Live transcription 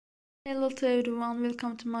Hello to everyone,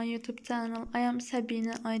 welcome to my YouTube channel. I am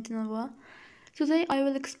Sabine Aydınova. Today I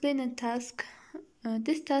will explain a task.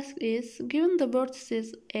 This task is, given the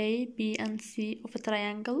vertices A, B and C of a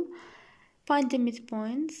triangle, find the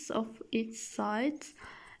midpoints of each side.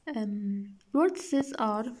 Vertices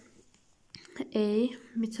are A,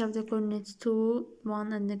 which have the coordinates 2,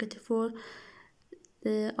 1 and -4.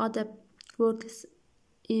 The other vertex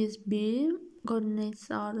is B,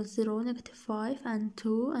 coordinates are 0, -5 and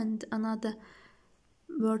 2, and another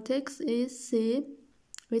vertex is C,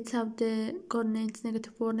 which have the coordinates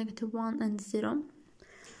 -4, -1 and 0.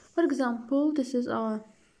 For example, this is our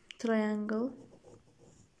triangle.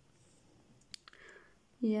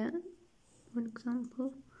 For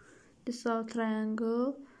example, this is our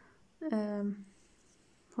triangle.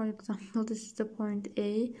 For example, this is the point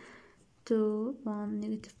A, 2, 1,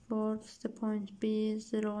 -4, this is the point B,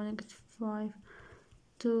 0, -5,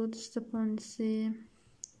 2, this is the point C,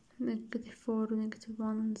 -4,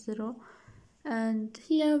 -1, and 0. And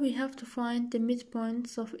here we have to find the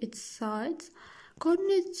midpoints of its sides.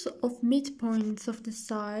 Coordinates of midpoints of the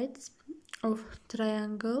sides of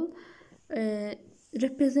triangle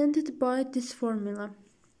represented by this formula.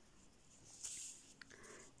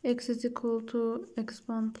 X is equal to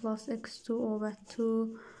x1 plus x2 over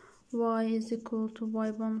 2. Y is equal to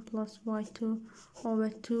y1 plus y2 over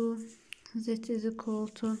 2. Z is equal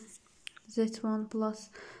to z1 plus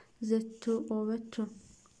z2 over 2.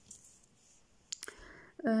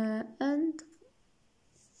 And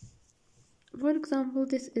for example,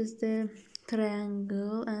 this is the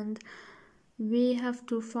triangle and we have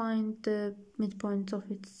to find the midpoints of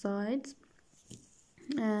its sides.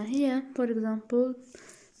 Here, for example,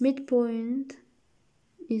 midpoint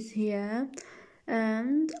is here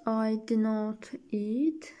and I denote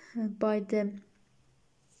it by the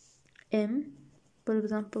M. For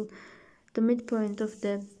example, the midpoint of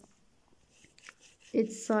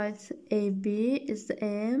its sides AB is the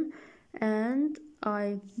M, and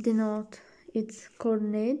I denote its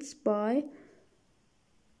coordinates by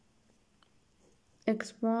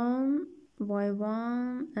x1,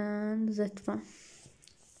 y1 and z1.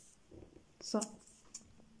 So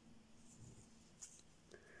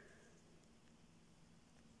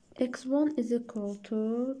x1 is equal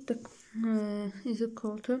to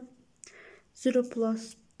 0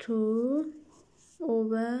 plus 2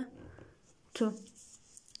 over 2,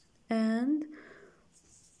 and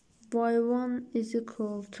y1 is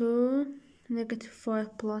equal to -5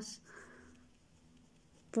 plus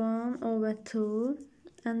 1 over 2,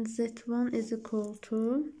 and z1 is equal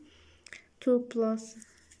to 2 plus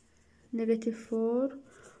 -4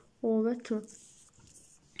 over 2.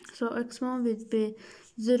 So x1 will be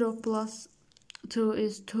 0 plus 2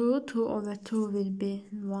 is 2, 2 over 2 will be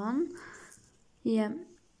 1. Here,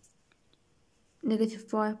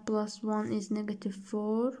 -5 plus 1 is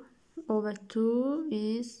 -4 over 2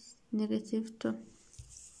 is -2.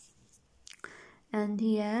 And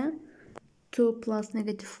here, 2 plus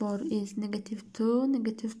 -4 is -2,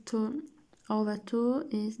 -2 over 2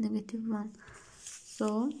 is -1.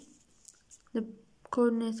 So, the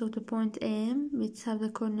coordinates of the point M, which have the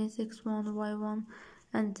coordinates x1, y1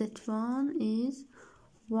 and z1 is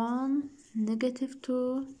 1,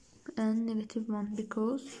 -2 and -1,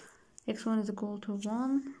 because x1 is equal to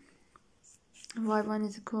 1, y1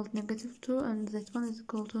 is equal to -2 and z1 is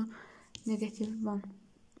equal to -1.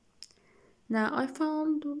 Now I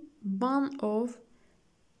found one of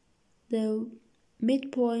the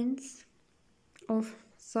midpoints of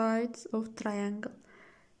sides of triangle.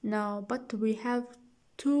 Now, but we have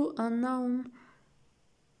two unknown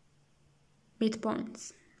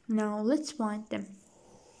midpoints. Now let's find them.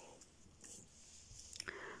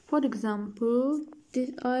 For example,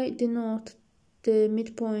 I denote the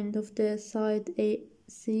midpoint of the side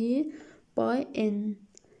AC by N,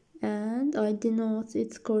 and I denote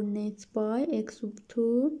its coordinates by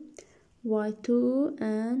x2, y2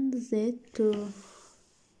 and z2.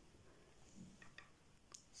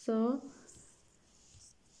 So,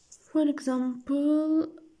 for example,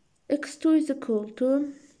 x2 is equal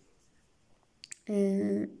to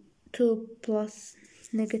 2 plus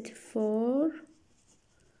 -4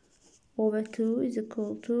 over 2 is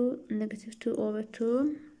equal to -2 over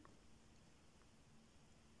 2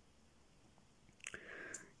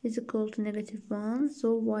 is equal to -1.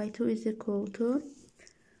 So y2 is equal to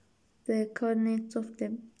the coordinates of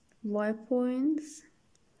the y points,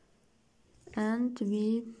 and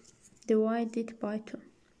we divide it by 2.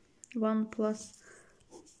 1 plus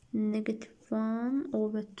 -1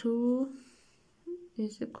 over 2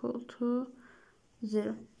 is equal to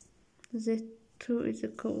 0. Z2 is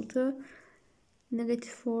equal to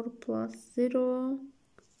 -4 plus 0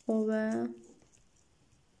 over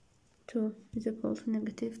 2 is equal to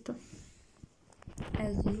negative 2,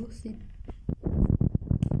 as you see.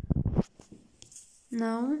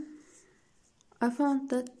 Now I found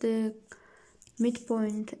that the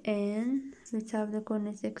midpoint n, which have the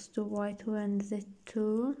coordinates x2, y2 and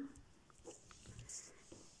z2,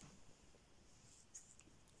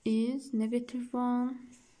 is -1,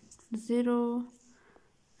 0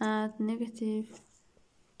 and -2,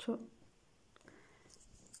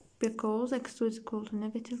 because x2 is equal to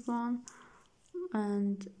 -1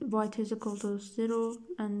 and y2 is equal to 0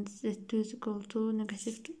 and z2 is equal to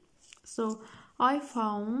 -2. So I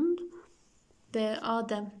found the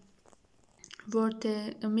other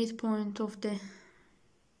midpoint of the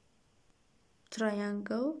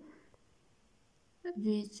triangle,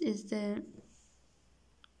 which is the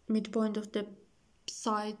midpoint of the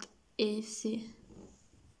side AC.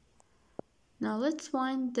 Now let's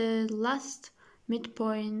find the last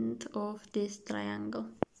midpoint of this triangle.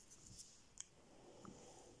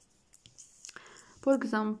 For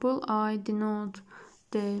example, I denote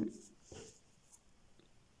the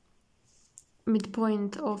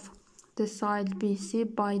midpoint of the side BC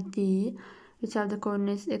by D, which have the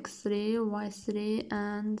coordinates x3, y3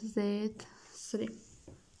 and z3.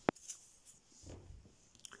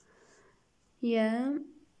 Yeah,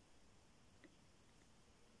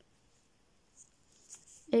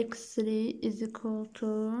 x3 is equal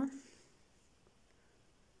to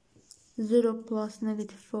 0 plus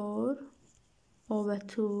 -4 over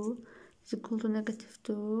 2 is equal to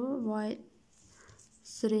 -2,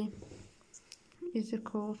 y3 is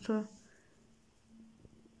equal to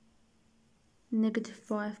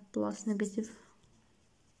 -5 plus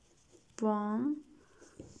 -1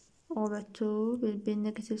 over 2 will be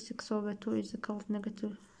 -6 over 2 is equal to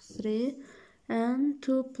 -3, and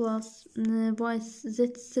 2 plus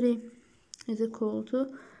z3 is equal to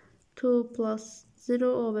 2 plus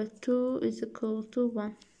 0 over 2 is equal to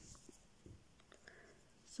 1.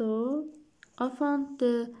 So I found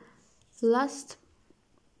the last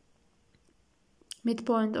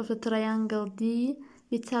midpoint of the triangle D,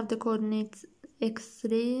 which have the coordinates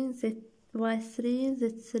x3, y3,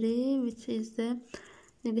 z3, which is the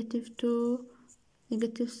 -2,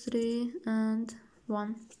 -3 and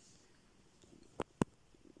 1,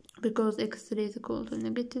 because x3 is equal to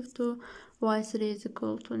 -2, y3 is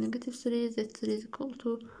equal to -3, z3 is equal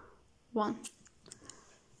to 1.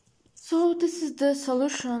 So this is the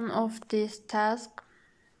solution of this task.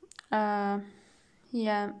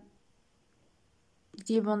 Yeah,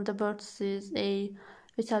 given the vertices A,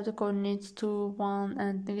 which have the coordinates 2, 1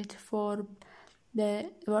 and -4,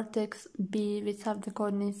 the vertex B, which have the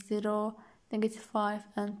coordinates 0, -5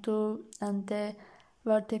 and 2, and the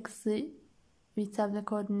vertex C, which have the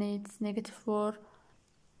coordinates -4,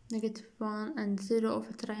 -1 and 0 of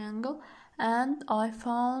a triangle, and I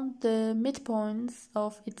found the midpoints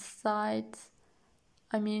of its sides,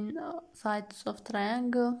 sides of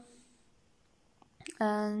triangle.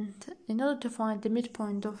 And in order to find the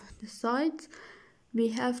midpoint of the sides, we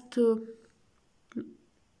have to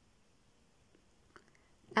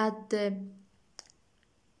add the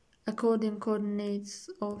according coordinates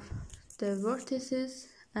of the vertices,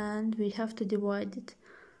 and we have to divide it.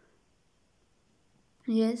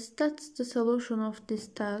 Yes, that's the solution of this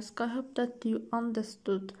task. I hope that you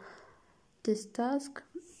understood this task.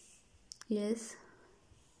 Yes,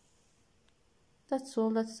 that's all.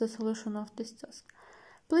 That's the solution of this task.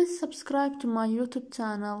 Please subscribe to my YouTube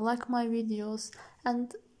channel, like my videos,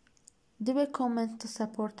 and leave a comment to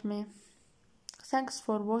support me. Thanks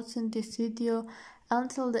for watching this video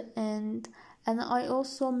until the end, and I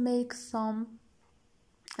also make some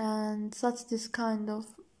and such this kind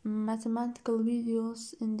of mathematical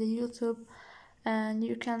videos in the YouTube, and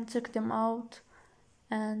you can check them out.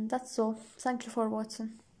 And that's all. Thank you for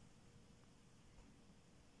watching.